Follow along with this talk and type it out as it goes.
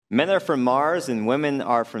Men are from Mars and women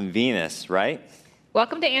are from Venus, right?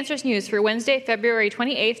 Welcome to Answers News for Wednesday, February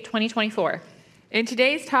 28th, 2024. In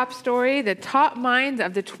today's top story, the top minds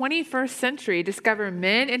of the 21st century discover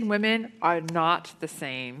men and women are not the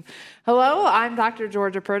same. Hello, I'm Dr.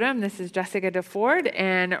 Georgia Purdom. This is Jessica DeFord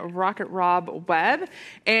and Rocket Rob Webb.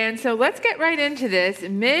 And so let's get right into this.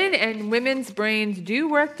 Men and women's brains do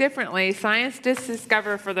work differently. Science just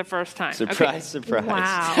discovered for the first time. Surprise, surprise.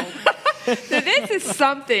 Wow. So this is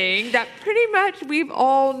something that pretty much we've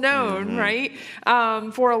all known, right,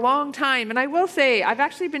 for a long time. And I will say, I've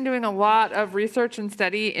actually been doing a lot of research and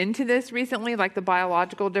study into this recently, like the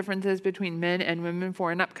biological differences between men and women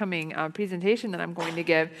for an upcoming presentation that I'm going to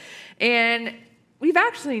give. And we've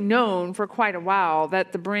actually known for quite a while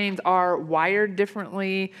that the brains are wired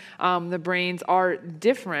differently. The brains are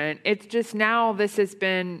different. It's just now this has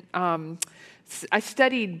been I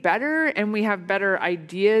studied better, and we have better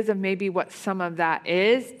ideas of maybe what some of that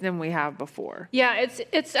is than we have before. Yeah,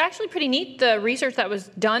 it's actually pretty neat, the research that was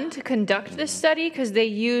done to conduct this study, because they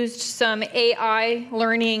used some AI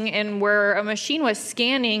learning and where a machine was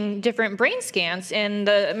scanning different brain scans, and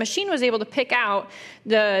the machine was able to pick out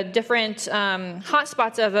the different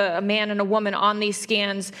hotspots of a man and a woman on these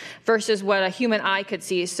scans versus what a human eye could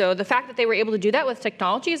see. So the fact that they were able to do that with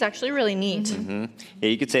technology is actually really neat. Mm-hmm. Yeah,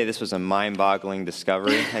 you could say this was a mind-boggling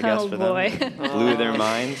discovery, I guess, for boy. them. Blew their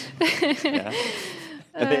minds. Yeah.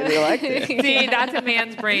 They liked it. See, that's a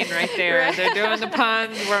man's brain right there. Right. They're doing the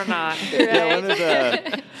puns, we're not.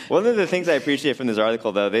 Yeah, one of the things I appreciate from this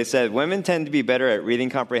article, though, they said women tend to be better at reading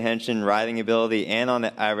comprehension, writing ability, and on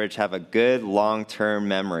average have a good long-term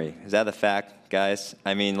memory. Is that a fact, guys?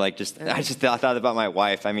 I mean, I just thought about my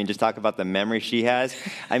wife. I mean, just talk about the memory she has.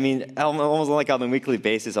 I mean, almost like on a weekly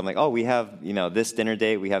basis, I'm like, oh, we have, this dinner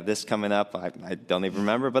date, we have this coming up. I don't even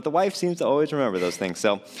remember, but the wife seems to always remember those things.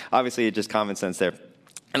 So obviously, it's just common sense there.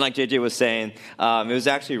 And like JJ was saying, it was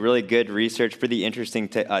actually really good research, pretty interesting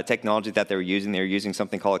technology that they were using. They were using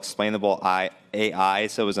something called explainable AI.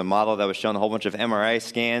 So it was a model that was showing a whole bunch of MRI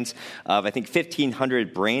scans of, I think,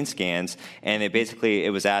 1,500 brain scans. And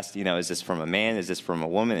it was asked, is this from a man? Is this from a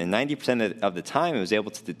woman? And 90% of the time, it was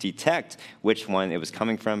able to detect which one it was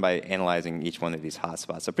coming from by analyzing each one of these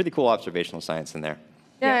hotspots. So pretty cool observational science in there.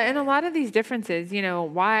 Yeah, and a lot of these differences,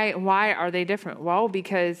 why are they different? Well,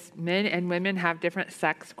 because men and women have different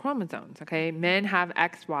sex chromosomes, okay? Men have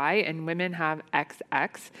XY and women have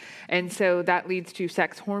XX. And so that leads to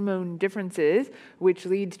sex hormone differences, which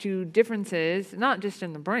leads to differences, not just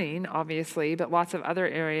in the brain, obviously, but lots of other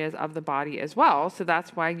areas of the body as well. So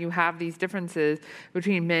that's why you have these differences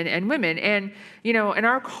between men and women. And, in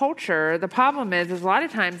our culture, the problem is a lot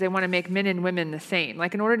of times they want to make men and women the same.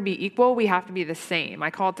 Like, in order to be equal, we have to be the same.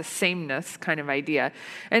 I call it the sameness kind of idea.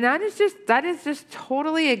 And that is just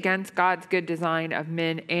totally against God's good design of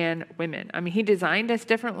men and women. I mean, he designed us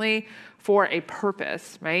differently for a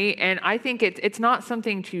purpose, right? And I think it's not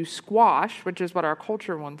something to squash, which is what our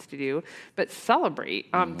culture wants to do, but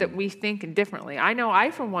celebrate that we think differently. I know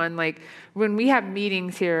for one, when we have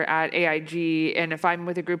meetings here at AIG, and if I'm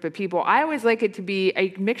with a group of people, I always like it to be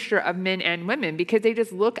a mixture of men and women because they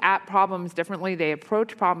just look at problems differently, they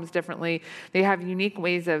approach problems differently, they have unique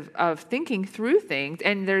ways of thinking through things,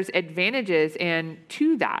 and there's advantages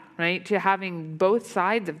to that, right? To having both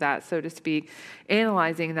sides of that, so to speak,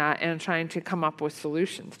 analyzing that and trying to come up with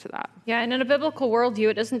solutions to that. Yeah, and in a biblical worldview,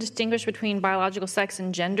 it doesn't distinguish between biological sex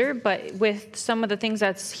and gender, but with some of the things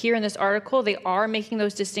that's here in this article, they are making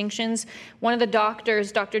those distinctions. One of the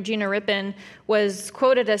doctors, Dr. Gina Rippin, was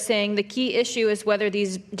quoted as saying, the key issue is whether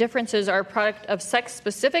these differences are a product of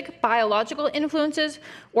sex-specific biological influences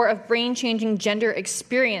or of brain-changing gender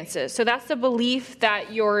experiences. So that's the belief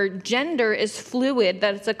that your gender is fluid,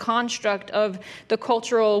 that it's a construct of the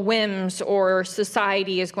cultural whims or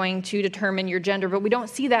society is going to determine your gender, but we don't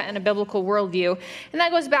see that in a biblical worldview. And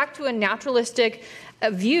that goes back to a naturalistic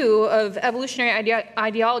view of evolutionary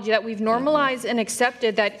ideology that we've normalized and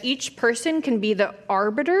accepted that each person can be the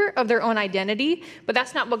arbiter of their own identity, but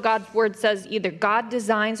that's not what God's word says either. God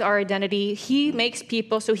designs our identity. He makes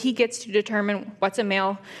people, so he gets to determine what's a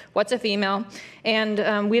male, what's a female,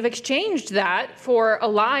 and we've exchanged that for a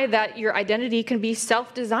lie that your identity can be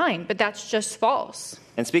self-designed, but that's just false.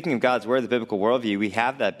 And speaking of God's word, the biblical worldview, we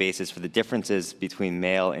have that basis for the differences between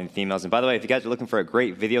male and females. And by the way, if you guys are looking for a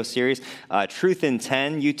great video series, Truth in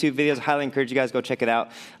 10 YouTube videos. I highly encourage you guys to go check it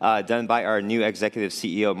out. Done by our new executive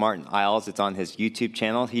CEO, Martin Iles. It's on his YouTube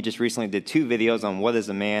channel. He just recently did 2 videos on what is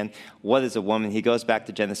a man, what is a woman. He goes back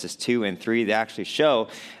to Genesis 2 and 3 to actually show,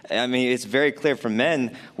 I mean, it's very clear for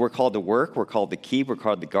men, we're called to work, we're called to keep, we're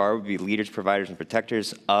called to guard, be leaders, providers, and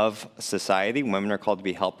protectors of society. Women are called to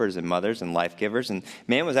be helpers and mothers and life givers. And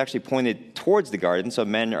man was actually pointed towards the garden, so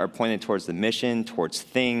men are pointed towards the mission, towards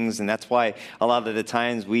things, and that's why a lot of the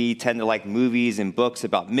times we tend to like movies and books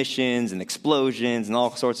about missions and explosions and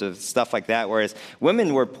all sorts of stuff like that, whereas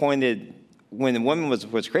women were pointed, when the woman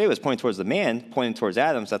was created, was pointing towards the man, pointing towards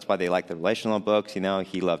Adam, so that's why they like the relational books,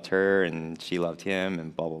 he loved her and she loved him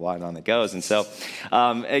and blah, blah, blah, and on it goes. And so,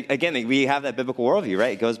 again, we have that biblical worldview,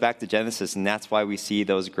 right? It goes back to Genesis, and that's why we see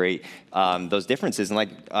those great, those differences. And like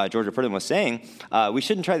Georgia Purdom was saying, we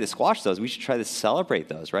shouldn't try to squash those. We should try to celebrate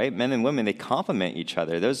those, right? Men and women, they complement each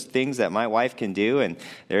other. There's things that my wife can do, and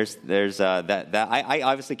there's that I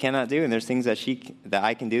obviously cannot do, and there's things that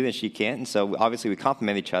I can do that she can't. And so, obviously, we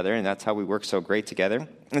complement each other, and that's how we work so great together.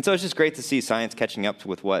 And so it's just great to see science catching up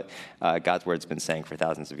with what God's word's been saying for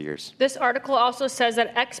thousands of years. This article also says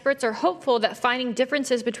that experts are hopeful that finding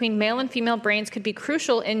differences between male and female brains could be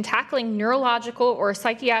crucial in tackling neurological or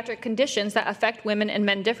psychiatric conditions that affect women and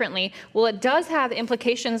men differently. Well, it does have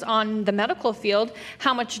implications on the medical field,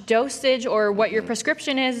 how much dosage or what your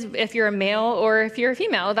prescription is, if you're a male or if you're a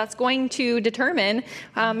female. That's going to determine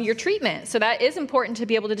your treatment. So that is important to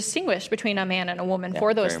be able to distinguish between a man and a woman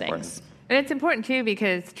for those things. Important. And it's important, too,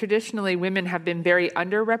 because traditionally women have been very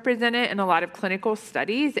underrepresented in a lot of clinical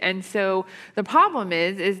studies. And so the problem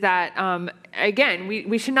is that, again,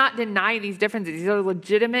 we should not deny these differences. These are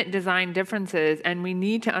legitimate design differences, and we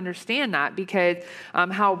need to understand that because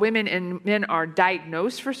how women and men are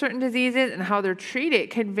diagnosed for certain diseases and how they're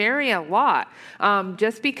treated can vary a lot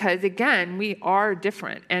just because, again, we are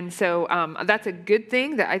different. And so that's a good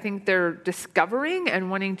thing that I think they're discovering and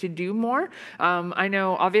wanting to do more. I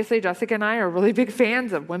know, obviously, Jessica and I are really big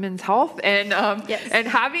fans of women's health and yes. and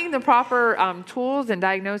having the proper tools and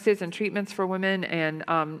diagnosis and treatments for women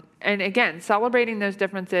and again, celebrating those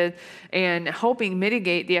differences and helping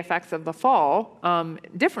mitigate the effects of the fall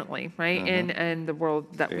differently, right, in the world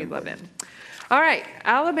that we live in. All right,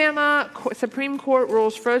 Alabama Supreme Court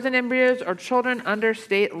rules frozen embryos are children under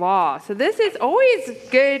state law. So this is always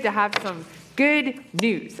good to have some good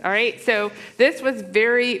news, all right? So this was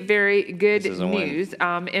very, very good news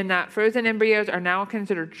in that frozen embryos are now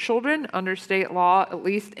considered children under state law, at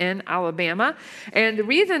least in Alabama. And the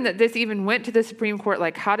reason that this even went to the Supreme Court,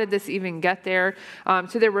 like how did this even get there?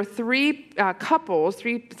 So there were 3 couples,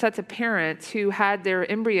 3 sets of parents who had their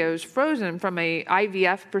embryos frozen from a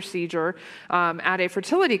IVF procedure at a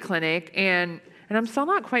fertility clinic, and I'm still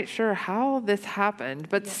not quite sure how this happened,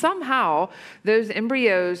 but somehow those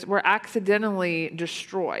embryos were accidentally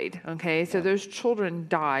destroyed, okay? So those children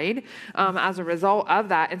died as a result of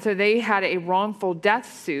that. And so they had a wrongful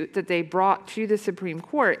death suit that they brought to the Supreme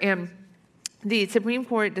Court. And the Supreme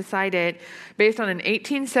Court decided, based on an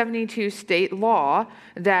 1872 state law,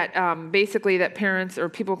 that basically that parents or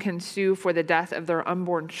people can sue for the death of their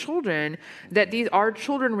unborn children, that these are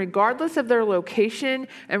children regardless of their location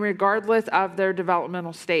and regardless of their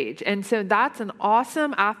developmental stage. And so that's an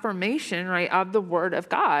awesome affirmation, right, of the Word of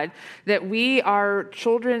God, that we are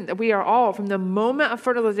children, that we are all, from the moment of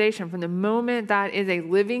fertilization, from the moment that is a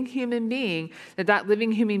living human being, that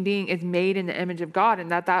living human being is made in the image of God,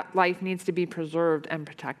 and that life needs to be preserved and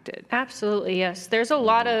protected. Absolutely, yes. There's a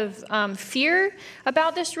lot of fear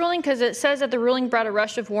about this ruling because it says that the ruling brought a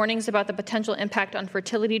rush of warnings about the potential impact on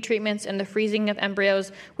fertility treatments and the freezing of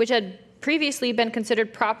embryos, which had previously been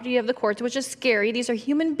considered property of the courts, which is scary. These are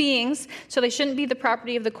human beings, so they shouldn't be the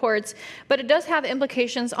property of the courts. But it does have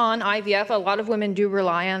implications on IVF. A lot of women do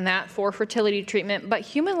rely on that for fertility treatment. But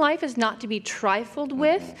human life is not to be trifled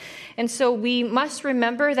with. And so we must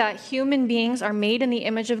remember that human beings are made in the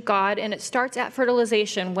image of God, and it starts at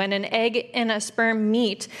fertilization when an egg and a sperm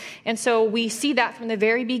meet. And so we see that from the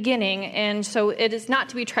very beginning. And so it is not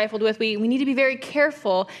to be trifled with. We need to be very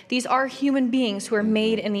careful. These are human beings who are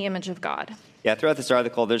made in the image of God. Yeah, throughout this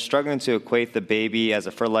article, they're struggling to equate the baby as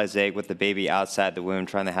a fertilized egg with the baby outside the womb,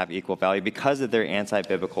 trying to have equal value because of their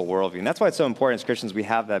anti-biblical worldview. And that's why it's so important as Christians we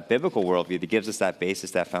have that biblical worldview that gives us that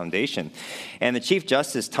basis, that foundation. And the Chief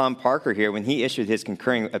Justice, Tom Parker, here, when he issued his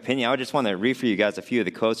concurring opinion, I just want to read for you guys a few of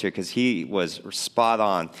the quotes here because he was spot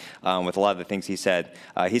on with a lot of the things he said.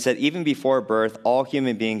 He said, even before birth, all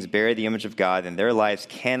human beings bear the image of God, and their lives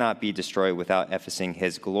cannot be destroyed without effacing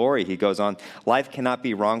his glory. He goes on, life cannot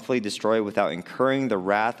be wrongfully destroyed without without incurring the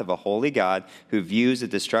wrath of a holy God who views the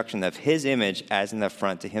destruction of his image as an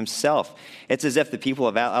affront to himself. It's as if the people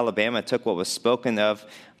of Alabama took what was spoken of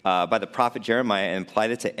by the prophet Jeremiah and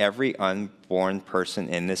applied it to every unborn person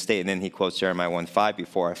in this state. And then he quotes Jeremiah 1:5,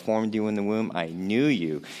 before I formed you in the womb, I knew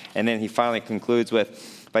you. And then he finally concludes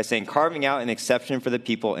by saying, carving out an exception for the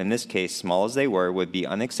people, in this case, small as they were, would be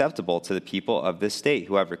unacceptable to the people of this state,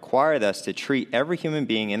 who have required us to treat every human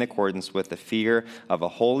being in accordance with the fear of a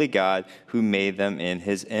holy God who made them in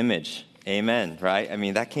his image. Amen, right? I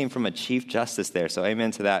mean, that came from a chief justice there, so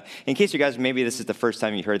amen to that. In case you guys, maybe this is the first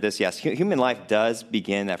time you heard this, yes, human life does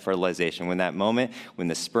begin at fertilization. When that moment, when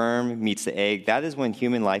the sperm meets the egg, that is when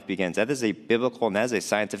human life begins. That is a biblical and that is a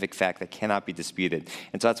scientific fact that cannot be disputed.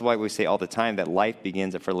 And so that's why we say all the time that life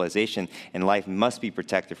begins at fertilization, and life must be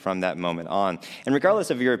protected from that moment on. And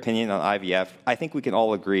regardless of your opinion on IVF, I think we can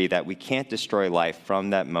all agree that we can't destroy life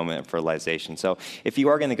from that moment of fertilization. So if you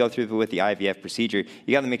are going to go through with the IVF procedure,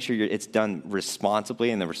 you got to make sure it's done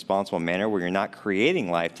responsibly in the responsible manner where you're not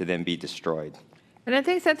creating life to then be destroyed. And I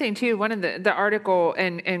think something too, one of the article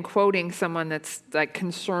and quoting someone that's like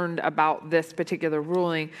concerned about this particular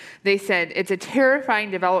ruling, they said it's a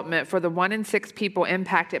terrifying development for the 1 in 6 people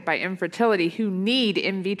impacted by infertility who need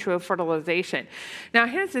in vitro fertilization. Now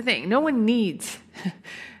here's the thing, no one needs,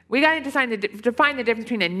 we got to define the difference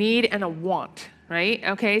between a need and a want, right?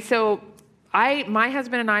 Okay, so my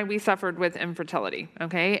husband and I, we suffered with infertility,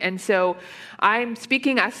 okay? And so I'm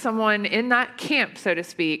speaking as someone in that camp, so to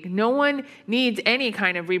speak. No one needs any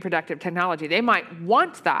kind of reproductive technology. They might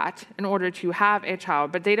want that in order to have a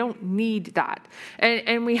child, but they don't need that.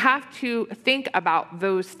 And we have to think about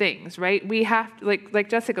those things, right? We have, like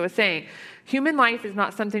Jessica was saying, human life is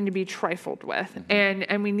not something to be trifled with,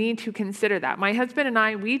 and we need to consider that. My husband and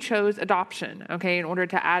I, we chose adoption, okay, in order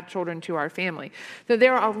to add children to our family. So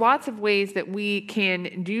there are lots of ways that we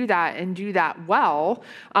can do that and do that well,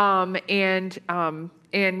 and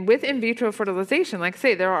with in vitro fertilization, like I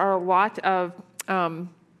say, there are a lot of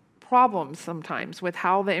problems sometimes with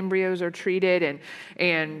how the embryos are treated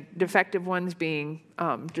and defective ones being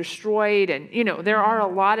destroyed. And, there are a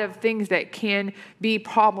lot of things that can be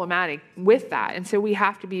problematic with that. And so we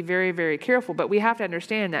have to be very, very careful. But we have to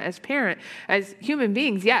understand that as human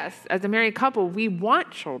beings, yes, as a married couple, we want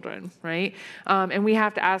children, right? And we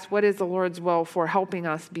have to ask, what is the Lord's will for helping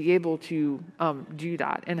us be able to do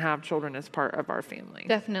that and have children as part of our family?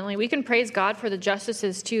 Definitely. We can praise God for the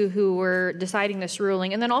justices, too, who were deciding this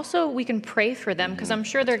ruling. And then also we can pray for them, because I'm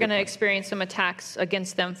sure they're going to experience some attacks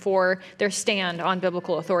against them for their stand on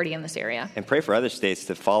biblical authority in this area. And pray for other states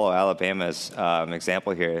to follow Alabama's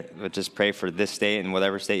example here. But just pray for this state and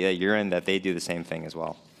whatever state that you're in, that they do the same thing as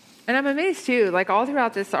well. And I'm amazed, too, like all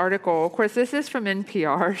throughout this article, of course, this is from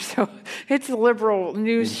NPR, so it's a liberal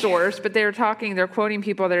news source, but they're quoting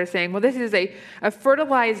people that are saying, well, this is a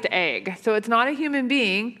fertilized egg. So it's not a human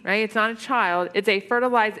being, right? It's not a child. It's a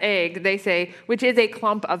fertilized egg, they say, which is a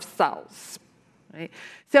clump of cells, right?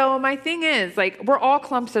 So my thing is, we're all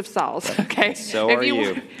clumps of cells, okay? So are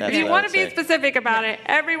you. If you want to be specific about it,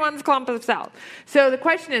 everyone's clump of cells. So the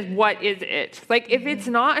question is, what is it? If it's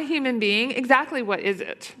not a human being, exactly what is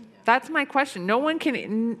it? That's my question. No one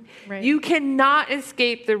can, right. You cannot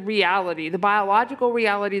escape the reality, the biological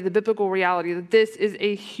reality, the biblical reality that this is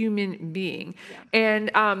a human being. Yeah.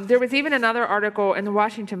 And there was even another article in the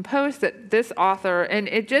Washington Post that this author, and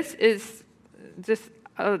it just is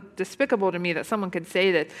despicable to me that someone could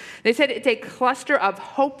say this. They said it's a cluster of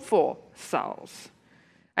hopeful cells.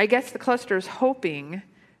 I guess the cluster is hoping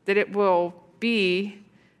that it will be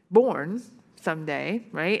born someday,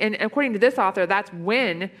 right? And according to this author, that's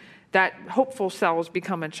when that hopeful cells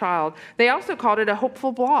become a child. They also called it a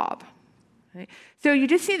hopeful blob. Right? So you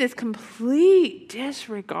just see this complete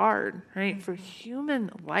disregard, right, for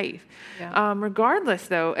human life. Yeah. Regardless,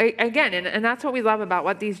 though, again, and that's what we love about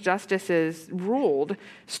what these justices ruled,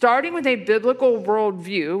 starting with a biblical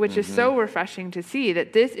worldview, which is so refreshing to see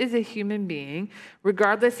that this is a human being,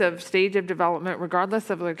 regardless of stage of development,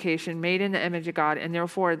 regardless of location, made in the image of God, and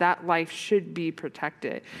therefore that life should be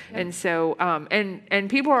protected. And so, and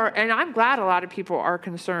people are, and I'm glad a lot of people are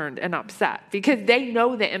concerned and upset because they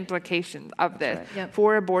know the implications of this. Right. Yep.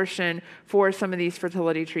 For abortion, for some of these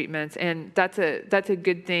fertility treatments, and that's a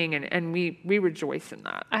good thing, and we rejoice in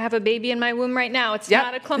that. I have a baby in my womb right now. It's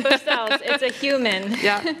not a clump of cells. It's a human.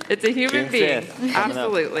 Yeah, it's a human being.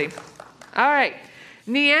 Absolutely. All right.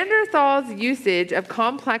 Neanderthals' usage of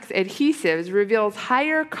complex adhesives reveals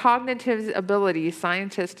higher cognitive abilities,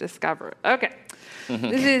 scientists discover. Okay.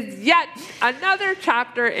 This is yet another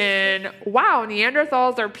chapter in, wow,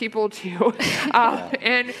 Neanderthals are people too.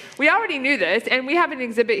 And we already knew this, and we have an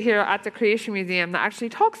exhibit here at the Creation Museum that actually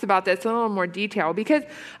talks about this in a little more detail, because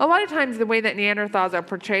a lot of times the way that Neanderthals are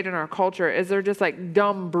portrayed in our culture is they're just like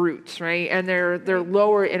dumb brutes, right? And they're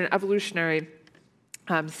lower in an evolutionary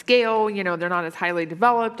scale. They're not as highly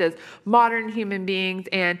developed as modern human beings,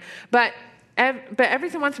 but every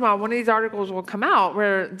once in a while, one of these articles will come out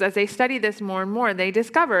where, as they study this more and more, they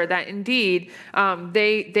discover that indeed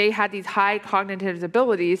they had these high cognitive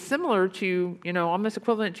abilities, similar to, almost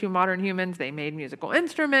equivalent to modern humans. They made musical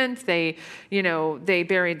instruments. They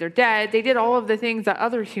buried their dead. They did all of the things that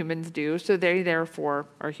other humans do. So they therefore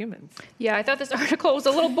are humans. Yeah, I thought this article was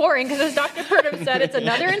a little boring because, as Dr. Purdom said, it's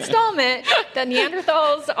another installment that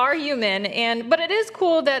Neanderthals are human. But it is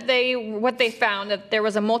cool that what they found, that there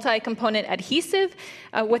was a multi-component adhesive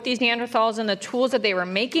with these Neanderthals and the tools that they were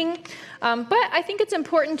making. But I think it's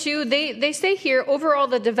important too, they say here, overall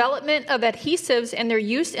the development of adhesives and their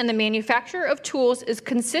use in the manufacture of tools is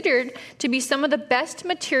considered to be some of the best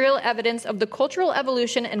material evidence of the cultural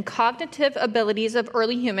evolution and cognitive abilities of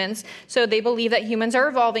early humans. So they believe that humans are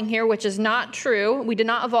evolving here, which is not true. We did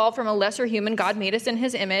not evolve from a lesser human. God made us in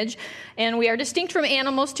his image. And we are distinct from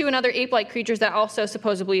animals too and other ape-like creatures that also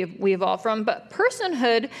supposedly we evolved from. But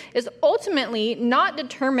personhood is ultimately not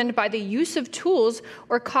determined by the use of tools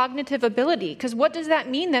or cognitive ability. Because what does that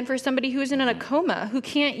mean then for somebody who's in a coma, who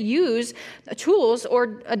can't use tools or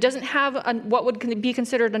doesn't have what would be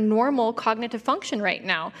considered a normal cognitive function right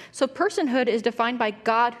now? So personhood is defined by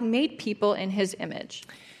God, who made people in his image.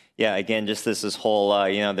 Yeah, again, just this whole,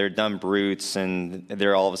 they're dumb brutes, and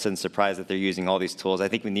they're all of a sudden surprised that they're using all these tools. I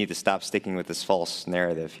think we need to stop sticking with this false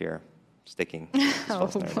narrative here.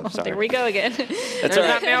 There we go again. That's all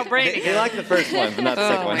right. Male brain. They like the first one, but not the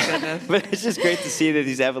second one. Goodness. But it's just great to see that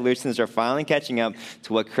these evolutionists are finally catching up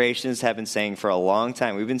to what creationists have been saying for a long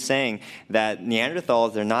time. We've been saying that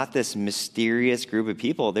Neanderthals, they're not this mysterious group of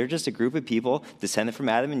people. They're just a group of people descended from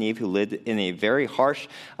Adam and Eve who lived in a very harsh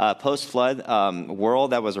post-flood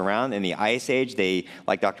world that was around in the Ice Age. They,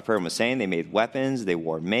 like Dr. Purdom was saying, they made weapons, they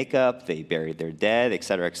wore makeup, they buried their dead, et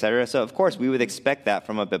cetera, et cetera. So, of course, we would expect that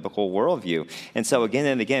from a biblical worldview. And so again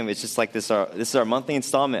and again, it's just like this is our monthly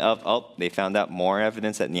installment of, they found out more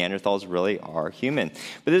evidence that Neanderthals really are human.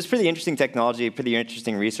 But there's pretty interesting technology, pretty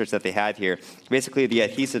interesting research that they had here. Basically, the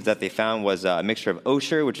adhesives that they found was a mixture of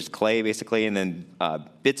ochre, which is clay, basically, and then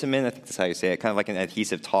bitumen, I think that's how you say it, kind of like an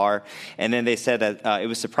adhesive tar. And then they said that it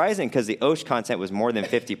was surprising because the ochre content was more than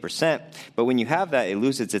 50%. But when you have that, it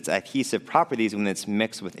loses its adhesive properties when it's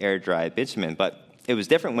mixed with air-dried bitumen. But it was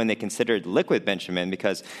different when they considered liquid bitumen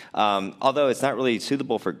because although it's not really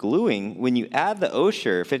suitable for gluing, when you add the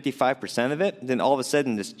ochre, 55% of it, then all of a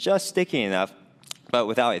sudden it's just sticky enough, but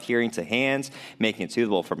without adhering to hands, making it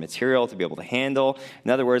suitable for material to be able to handle.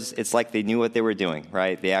 In other words, it's like they knew what they were doing,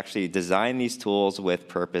 right? They actually designed these tools with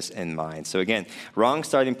purpose in mind. So again, wrong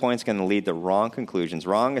starting point is going to lead to wrong conclusions.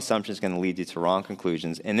 Wrong assumptions is going to lead you to wrong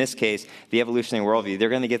conclusions. In this case, the evolutionary worldview, they're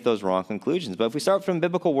going to get those wrong conclusions. But if we start from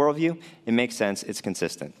biblical worldview, it makes sense. It's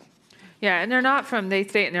consistent. Yeah, and they're not from, they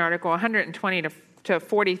state in the article, 120 to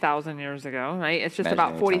 40,000 years ago, right? It's just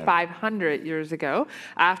about 4,500 years ago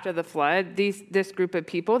after the flood. This group of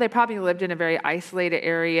people, they probably lived in a very isolated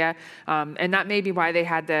area, and that may be why they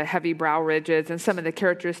had the heavy brow ridges and some of the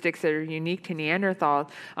characteristics that are unique to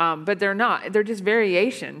Neanderthal, but they're not. They're just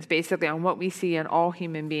variations, basically, on what we see in all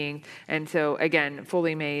human beings, and so, again,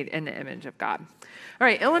 fully made in the image of God. All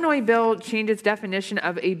right, Illinois bill changes definition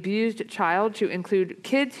of abused child to include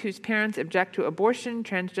kids whose parents object to abortion,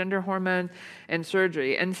 transgender hormones, and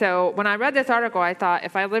surgery. And so when I read this article, I thought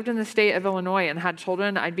if I lived in the state of Illinois and had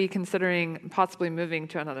children, I'd be considering possibly moving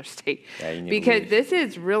to another state. Because this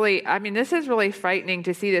is really frightening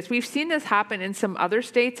to see this. We've seen this happen in some other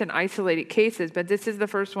states in isolated cases, but this is the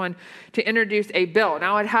first one to introduce a bill.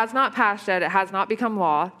 Now, it has not passed yet. It has not become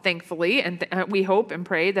law, thankfully, and we hope and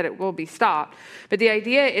pray that it will be stopped. But the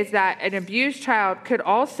idea is that an abused child could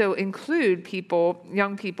also include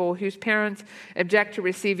young people whose parents object to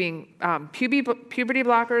receiving puberty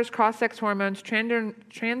blockers, cross-sex hormones, transgender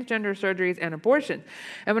surgeries, and abortion.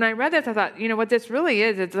 And when I read this, I thought, what this really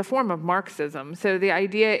is, it's a form of Marxism. So the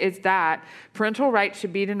idea is that parental rights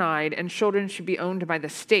should be denied and children should be owned by the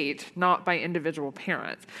state, not by individual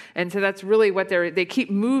parents. And so that's really what they keep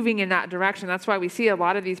moving in that direction. That's why we see a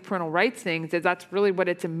lot of these parental rights things, is that's really what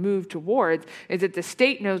it's a move towards, is that the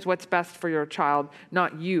state knows what's best for your child,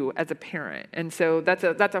 not you as a parent. And so that's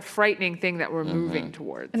a frightening thing that we're moving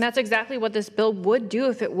towards. And that's exactly what this bill bill would do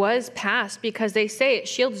if it was passed, because they say it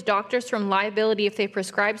shields doctors from liability if they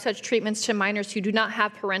prescribe such treatments to minors who do not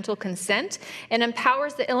have parental consent, and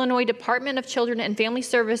empowers the Illinois Department of Children and Family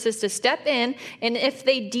Services to step in and, if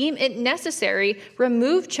they deem it necessary,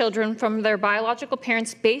 remove children from their biological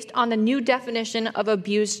parents based on the new definition of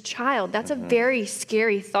abused child. That's a very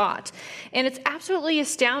scary thought. And it's absolutely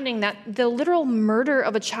astounding that the literal murder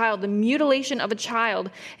of a child, the mutilation of a child,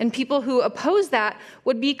 and people who oppose that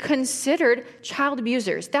would be considered child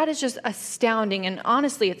abusers. That is just astounding, and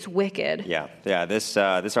honestly, it's wicked. Yeah. This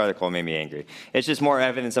article made me angry. It's just more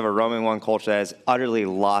evidence of a Roman I culture that has utterly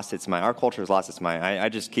lost its mind. Our culture has lost its mind. I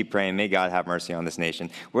just keep praying, may God have mercy on this nation.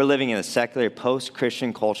 We're living in a secular,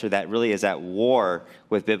 post-Christian culture that really is at war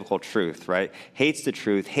with biblical truth, right? Hates the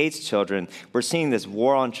truth, hates children. We're seeing this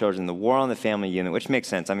war on children, the war on the family unit, which makes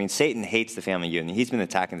sense. I mean, Satan hates the family unit. He's been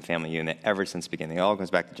attacking the family unit ever since the beginning. It all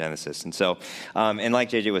goes back to Genesis. And so, and like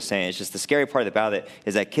JJ was saying, it's just the scary part about it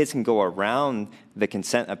is that kids can go around the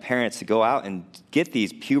consent of parents to go out and get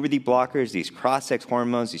these puberty blockers, these cross-sex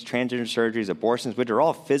hormones, these transgender surgeries, abortions, which are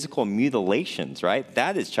all physical mutilations, right?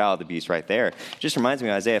 That is child abuse right there. It just reminds me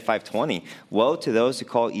of Isaiah 5:20. Woe to those who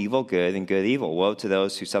call evil good and good evil. Woe to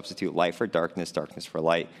those who substitute light for darkness, darkness for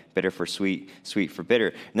light, bitter for sweet, sweet for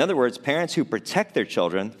bitter. In other words, parents who protect their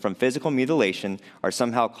children from physical mutilation are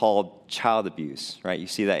somehow called child abuse, right? You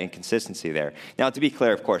see that inconsistency there. Now, to be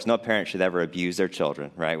clear, of course, no parent should ever abuse their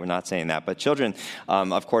children, right? We're not saying that. But children,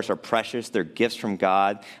 of course, are precious. They're gifts from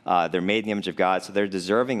God. They're made in the image of God, so they're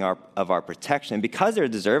deserving of our protection. And because they're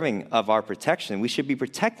deserving of our protection, we should be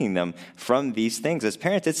protecting them from these things. As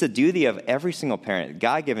parents, it's the duty of every single parent,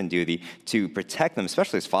 God-given duty, to protect them,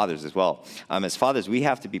 especially as fathers as well. As fathers, we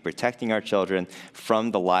have to be protecting our children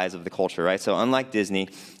from the lies of the culture, right? So unlike Disney,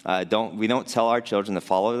 we don't tell our children to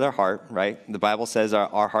follow their heart, right? The Bible says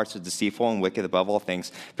our hearts are deceitful and wicked above all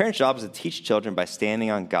things. Parents' job is to teach children by standing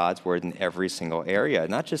on God's word in every single area,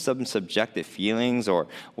 not just some subjective feelings or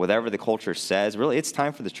whatever the culture says. Really, it's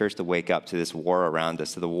time for the church to wake up to this war around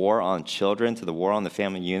us, to the war on children, to the war on the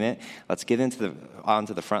family unit. Let's get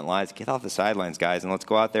onto the front lines, get off the sidelines, guys, and let's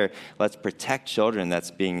go out there. Let's protect children that's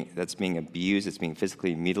being abused, that's being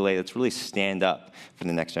physically mutilated. Let's really stand up for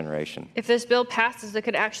the next generation. If this bill passes, it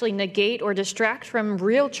could actually negate or distract from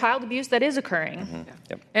real child abuse that is occurring. Mm-hmm.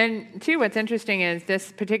 Yep. And too, what's interesting is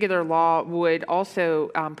this particular law would also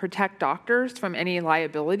protect doctors from any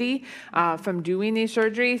liability from doing these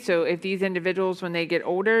surgeries. So if these individuals, when they get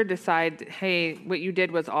older, decide, hey, what you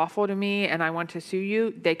did was awful to me and I want to sue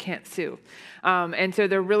you, they can't sue. And so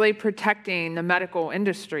they're really protecting the medical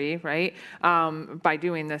industry, right, by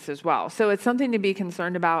doing this as well. So it's something to be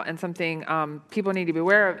concerned about and something people need to be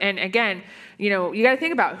aware of. And again, you got to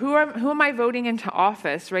think about who am I voting into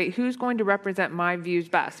office, right? Who's going to represent my views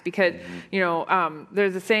best? Because,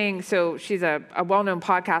 there's a saying, so she's a well-known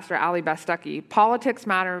podcaster, Allie Bestucky, politics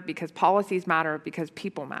matter because policies matter because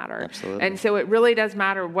people matter. Absolutely. And so it really does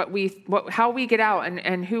matter how we get out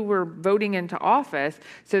and who we're voting into office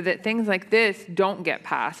so that things like this don't get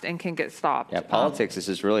passed and can get stopped. Yeah, politics is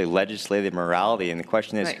just really legislative morality, and the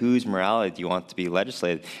question is, right, whose morality do you want to be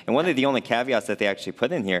legislated? And one of the only caveats that they actually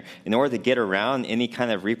put in here, in order to get around any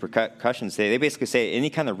kind of repercussions, they basically say any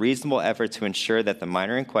kind of reasonable effort to ensure that the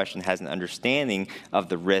minor in question has an understanding of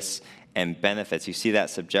the risks and benefits. You see that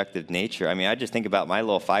subjective nature. I mean, I just think about my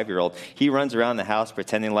little 5-year-old. He runs around the house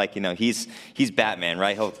pretending like, he's Batman,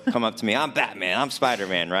 right? He'll come up to me, I'm Batman, I'm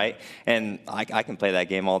Spider-Man, right? And I can play that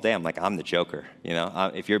game all day. I'm like, I'm the Joker,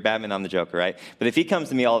 If you're Batman, I'm the Joker, right? But if he comes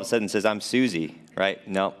to me all of a sudden and says, I'm Susie, right?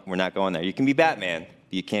 No, we're not going there. You can be Batman,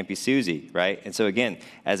 you can't be Susie, right? And so again,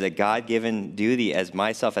 as a God-given duty, as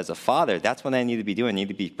myself as a father, that's what I need to be doing. I need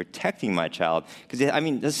to be protecting my child.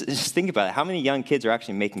 Because, just think about it. How many young kids are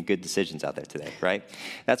actually making good decisions out there today, right?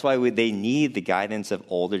 That's why they need the guidance of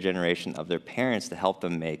older generation of their parents to help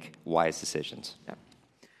them make wise decisions. Yeah.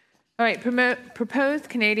 All right, proposed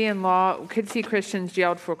Canadian law could see Christians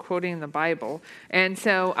jailed for quoting the Bible. And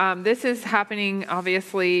so this is happening,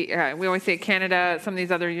 obviously, we always say Canada, some of these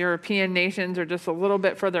other European nations are just a little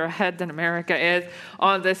bit further ahead than America is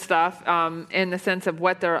on this stuff in the sense of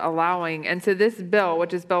what they're allowing. And so this bill,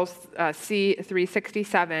 which is Bill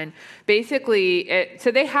C-367, basically, so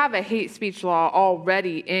they have a hate speech law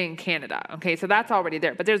already in Canada, okay? So that's already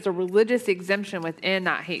there. But there's a religious exemption within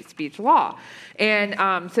that hate speech law.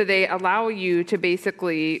 And so they allow you to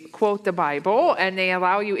basically quote the Bible, and they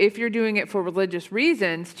allow you, if you're doing it for religious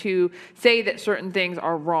reasons, to say that certain things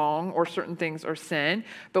are wrong or certain things are sin.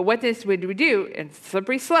 But what this would do, and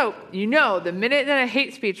slippery slope, the minute that a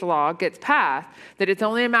hate speech law gets passed, that it's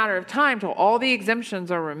only a matter of time till all the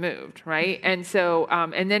exemptions are removed, right? And so,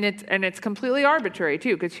 and it's completely arbitrary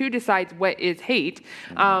too, because who decides what is hate?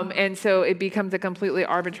 And so it becomes a completely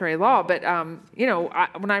arbitrary law. But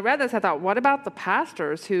when I read this, I thought, what about the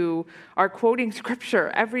pastors who are quoting scripture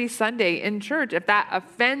every Sunday in church? If that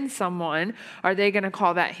offends someone, are they going to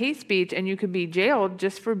call that hate speech? And you could be jailed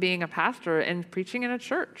just for being a pastor and preaching in a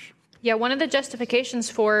church. Yeah, one of the justifications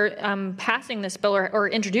for passing this bill or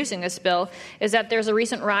introducing this bill is that there's a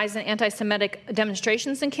recent rise in anti-Semitic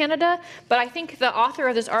demonstrations in Canada. But I think the author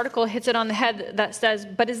of this article hits it on the head that says,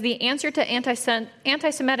 but is the answer to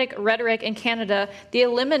anti-Semitic rhetoric in Canada the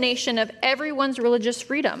elimination of everyone's religious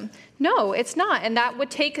freedom? No, it's not. And that would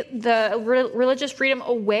take the religious freedom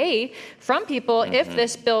away from people if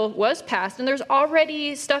this bill was passed. And there's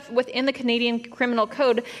already stuff within the Canadian Criminal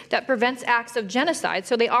Code that prevents acts of genocide.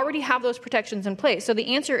 So they already have those protections in place. So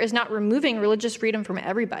the answer is not removing religious freedom from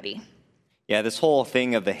everybody. Yeah, this whole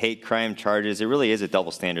thing of the hate crime charges, it really is a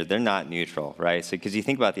double standard. They're not neutral, right? So, because you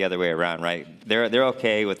think about the other way around, right? They're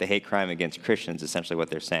okay with the hate crime against Christians, essentially what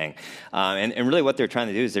they're saying. And really what they're trying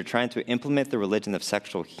to do is they're trying to implement the religion of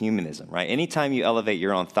sexual humanism, right? Anytime you elevate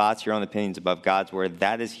your own thoughts, your own opinions above God's word,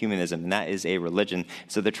 that is humanism, and that is a religion.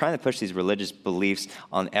 So they're trying to push these religious beliefs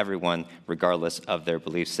on everyone, regardless of their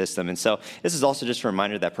belief system. And so this is also just a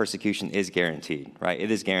reminder that persecution is guaranteed, right?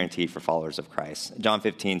 It is guaranteed for followers of Christ. John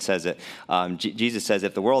 15 says it. Jesus says,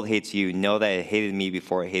 if the world hates you, know that it hated me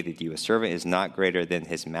before it hated you. A servant is not greater than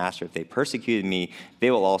his master. If they persecuted me, they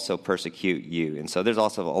will also persecute you. And so there's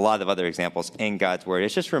also a lot of other examples in God's word.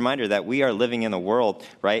 It's just a reminder that we are living in a world,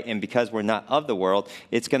 right? And because we're not of the world,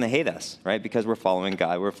 it's going to hate us, right? Because we're following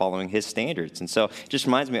God, we're following his standards. And so it just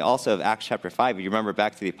reminds me also of Acts chapter 5. If you remember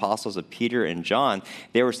back to the apostles of Peter and John,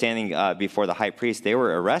 they were standing before the high priest. They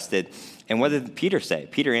were arrested. And what did Peter say?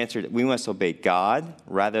 Peter answered, we must obey God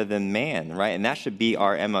rather than man, right? And that should be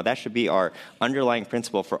our MO. That should be our underlying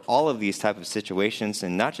principle for all of these type of situations,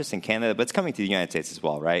 and not just in Canada, but it's coming to the United States as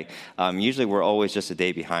well, right? Usually we're always just a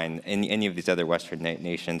day behind in any of these other Western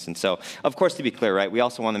nations. And so, of course, to be clear, right, we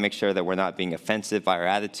also want to make sure that we're not being offensive by our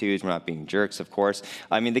attitudes. We're not being jerks, of course.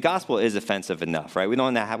 I mean, the gospel is offensive enough, right? We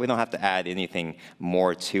don't have to add anything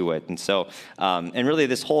more to it. And so, and really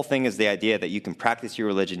this whole thing is the idea that you can practice your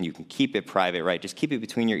religion, you can keep it private, right? Just keep it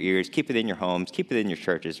between your ears, keep it in your homes, keep it in your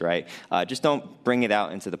churches, right? Just don't bring it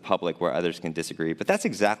out into the public where others can disagree. But that's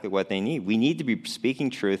exactly what they need. We need to be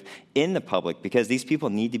speaking truth in the public because these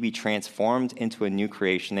people need to be transformed into a new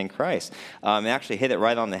creation in Christ. It actually hit it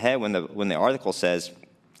right on the head when the article says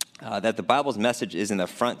that the Bible's message is an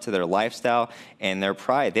affront to their lifestyle and their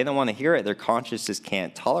pride. They don't want to hear it. Their consciences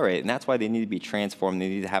can't tolerate it. And that's why they need to be transformed. They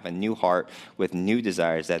need to have a new heart with new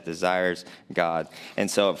desires that desires God. And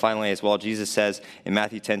so finally as well, Jesus says in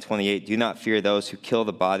Matthew 10:28, do not fear those who kill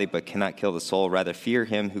the body but cannot kill the soul. Rather fear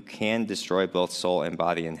him who can destroy both soul and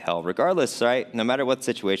body in hell. Regardless, right? No matter what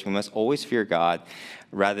situation, we must always fear God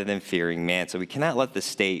rather than fearing man. So we cannot let the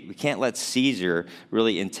state, we can't let Caesar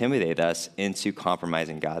really intimidate us into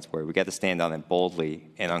compromising God's word. We got to stand on it boldly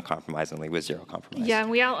and uncompromisingly with zero compromise. Yeah,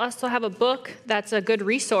 and we also have a book that's a good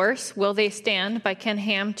resource, Will They Stand, by Ken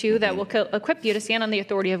Ham, too, that will equip you to stand on the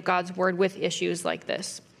authority of God's word with issues like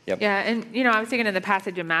this. Yep. Yeah, and, I was thinking of the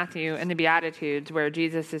passage in Matthew and the Beatitudes where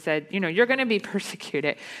Jesus has said, you're going to be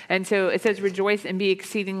persecuted. And so it says, rejoice and be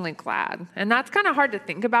exceedingly glad. And that's kind of hard to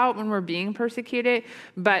think about when we're being persecuted.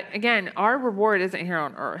 But again, our reward isn't here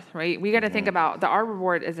on earth, right? We got to think about that our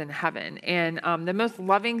reward is in heaven. And the most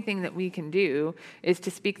loving thing that we can do is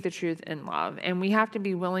to speak the truth in love. And we have to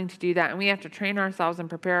be willing to do that. And we have to train ourselves and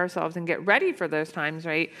prepare ourselves and get ready for those times,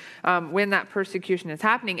 right? When that persecution is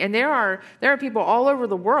happening. And there are people all over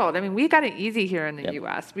the world. I mean, we got it easy here in the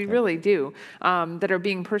U.S. We really do, that are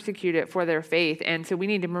being persecuted for their faith. And so we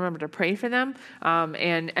need to remember to pray for them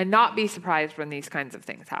and not be surprised when these kinds of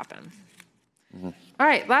things happen. All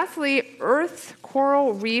right. Lastly, Earth's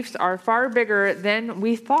coral reefs are far bigger than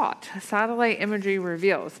we thought. Satellite imagery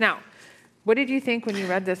reveals. Now, what did you think when you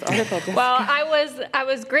read this article, Jessica? Well, I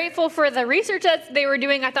was grateful for the research that they were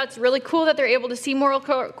doing. I thought it's really cool that they're able to see more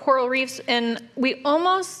coral reefs, and we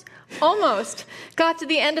almost got to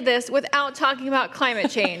the end of this without talking about climate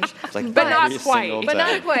change. Like but not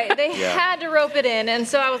quite. They had to rope it in, and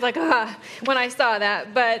so I was like, when I saw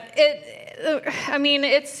that. But I mean,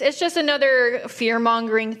 it's just another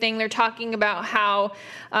fear-mongering thing. They're talking about how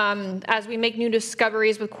as we make new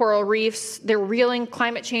discoveries with coral reefs, they're revealing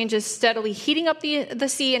climate change is steadily heating up the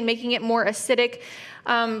sea and making it more acidic.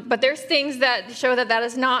 But there's things that show that that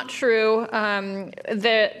is not true.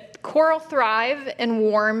 The coral thrive in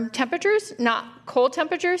warm temperatures, not cold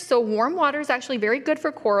temperatures. So warm water is actually very good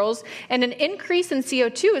for corals. And an increase in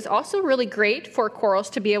CO2 is also really great for corals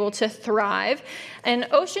to be able to thrive. And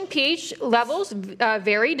ocean pH levels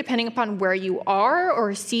vary depending upon where you are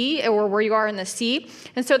or where you are in the sea.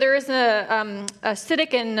 And so there is a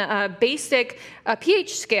acidic and basic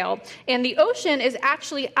pH scale. And the ocean is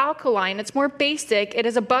actually alkaline. It's more basic. It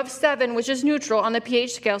is above 7, which is neutral on the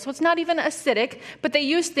pH scale. So it's not even acidic, but they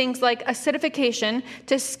use things like acidification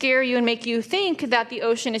to scare you and make you think that the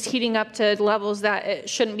ocean is heating up to levels that it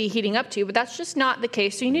shouldn't be heating up to, but that's just not the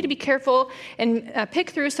case. So you need to be careful and pick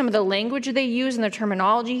through some of the language they use and their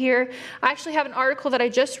terminology here. I actually have an article that I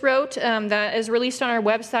just wrote that is released on our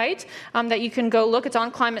website that you can go look. It's on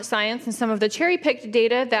climate science and some of the cherry-picked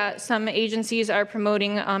data that some agencies are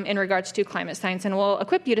promoting in regards to climate science, and will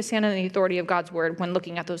equip you to stand on the authority of God's word when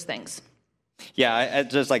looking at those things. Yeah,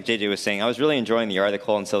 just like JJ was saying, I was really enjoying the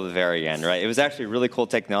article until the very end, right? It was actually really cool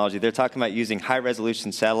technology. They're talking about using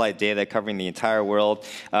high-resolution satellite data covering the entire world.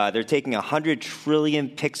 They're taking 100 trillion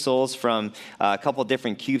pixels from a couple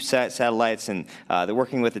different CubeSat satellites, and they're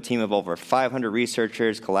working with a team of over 500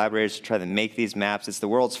 researchers, collaborators to try to make these maps. It's the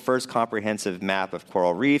world's first comprehensive map of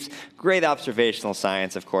coral reefs. Great observational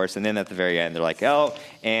science, of course. And then at the very end, they're like, oh,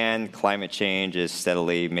 and climate change is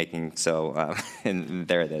steadily making so, and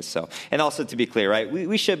there it is. So, and also, to be clear, right,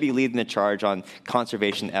 we should be leading the charge on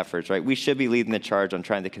conservation efforts, right? We should be leading the charge on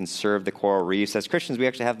trying to conserve the coral reefs. As Christians, we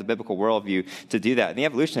actually have the biblical worldview to do that. In the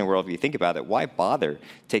evolutionary worldview, think about it, why bother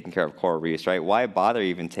taking care of coral reefs, right? Why bother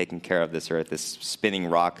even taking care of this earth, this spinning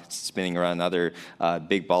rock, spinning around other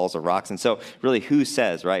big balls of rocks? And so really, who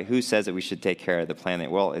says, right? Who says that we should take care of the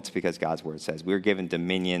planet? Well, it's because God's word says we're given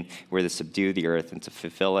dominion. We're to subdue the earth and to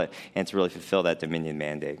fulfill it, and to really fulfill that dominion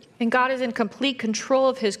mandate. And God is in complete control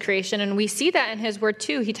of his creation, and we see that in his word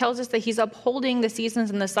too. He tells us that he's upholding the seasons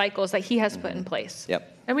and the cycles that he has put in place.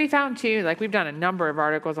 Yep. And we found too, like we've done a number of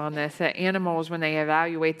articles on this, that animals, when they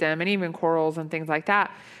evaluate them, and even corals and things like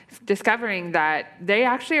that, discovering that they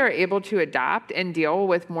actually are able to adapt and deal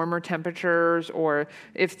with warmer temperatures, or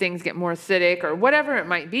if things get more acidic or whatever it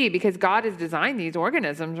might be, because God has designed these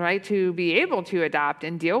organisms, right, to be able to adapt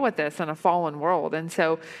and deal with this in a fallen world. And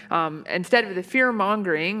so instead of the fear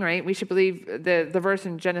mongering, right, we should believe the verse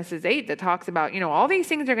in Genesis 8 that talks about, all these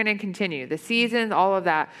things are going to continue, the seasons, all of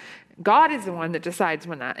that. God is the one that decides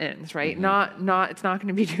when that ends, right? Mm-hmm. It's not going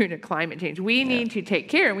to be due to climate change. We need to take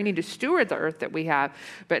care. We need to steward the earth that we have,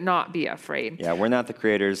 but not be afraid. Yeah, we're not the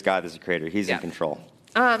creators. God is the creator. He's in control.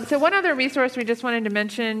 So one other resource we just wanted to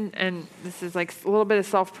mention, and this is like a little bit of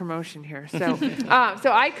self-promotion here. So,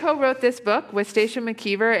 so I co-wrote this book with Stacia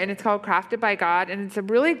McKeever, and it's called Crafted by God, and it's a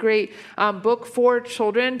really great book for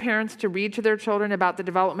children, parents to read to their children about the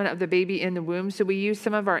development of the baby in the womb. So we use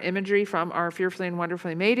some of our imagery from our Fearfully and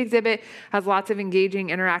Wonderfully Made exhibit, has lots of engaging,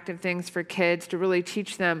 interactive things for kids to really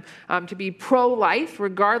teach them to be pro-life,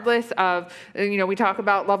 regardless of, we talk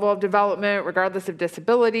about level of development, regardless of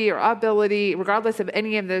disability or ability, regardless of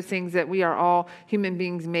any of those things, that we are all human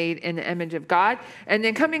beings made in the image of God. And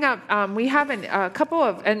then coming up, we have a couple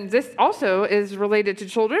of, and this also is related to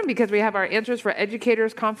children, because we have our Answers for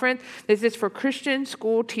Educators conference. This is for Christian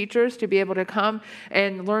school teachers to be able to come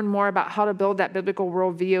and learn more about how to build that biblical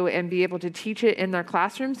worldview and be able to teach it in their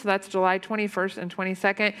classrooms. So that's July 21st and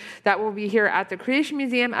 22nd. That will be here at the Creation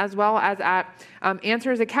Museum, as well as at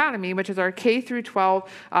Answers Academy, which is our K through 12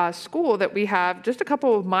 school that we have just a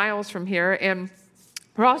couple of miles from here. And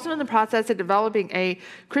we're also in the process of developing a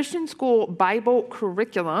Christian school Bible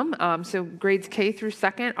curriculum. So grades K through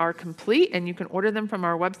 2nd are complete, and you can order them from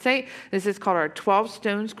our website. This is called our 12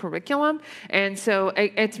 Stones curriculum. And so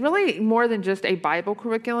it's really more than just a Bible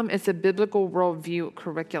curriculum. It's a biblical worldview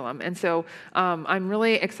curriculum. And so I'm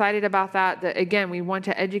really excited about that. That, again, we want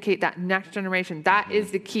to educate that next generation. That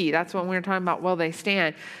is the key. That's when we were talking about will they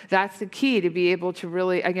stand. That's the key, to be able to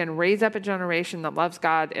really, again, raise up a generation that loves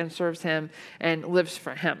God and serves him and lives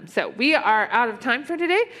for him. So we are out of time for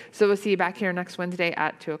today. So we'll see you back here next Wednesday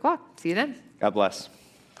at 2:00. See you then. God bless.